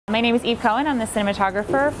My name is Eve Cohen. I'm the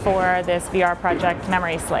cinematographer for this VR project,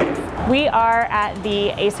 Memory Slave. We are at the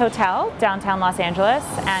Ace Hotel, downtown Los Angeles,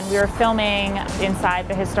 and we were filming inside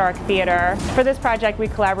the historic theater. For this project, we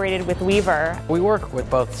collaborated with WEVR. We work with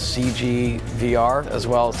both CG VR as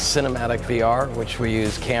well as cinematic VR, which we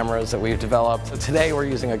use cameras that we've developed. So today we're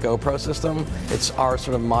using a GoPro system. It's our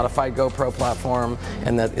sort of modified GoPro platform,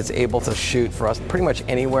 and that it's able to shoot for us pretty much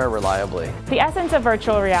anywhere reliably. The essence of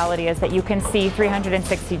virtual reality is that you can see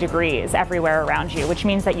 360 degrees everywhere around you, which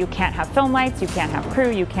means that you can't have film lights, you can't have crew,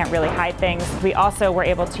 you can't really hide things. We also were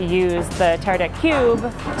able to use the Teradek cube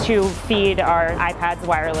to feed our iPads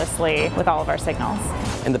wirelessly with all of our signals.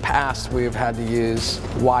 In the past, we've had to use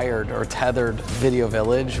wired or tethered video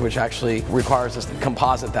village, which actually requires us to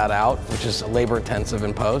composite that out, which is labor intensive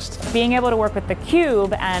in post. Being able to work with the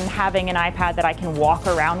cube and having an iPad that I can walk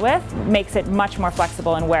around with makes it much more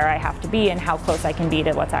flexible in where I have to be and how close I can be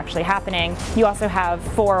to what's actually happening. You also have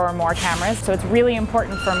 4 or more cameras, so it's really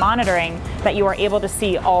important for monitoring that you are able to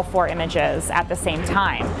see all 4 images at the same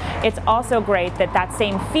time. It's also great that that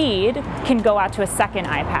same feed can go out to a second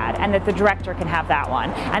iPad and that the director can have that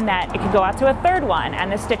one, and that it could go out to a third one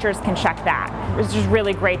and the stitchers can check that. It's just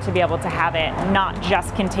really great to be able to have it not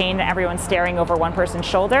just contained and everyone staring over one person's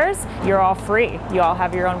shoulders. You're all free. You all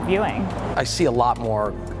have your own viewing. I see a lot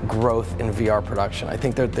more growth in VR production. I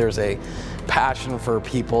think that there's a passion for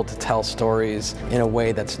people to tell stories in a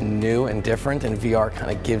way that's new and different, and VR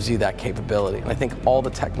kind of gives you that capability. And I think all the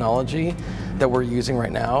technology that we're using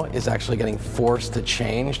right now is actually getting forced to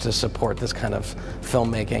change to support this kind of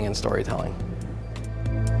filmmaking and storytelling.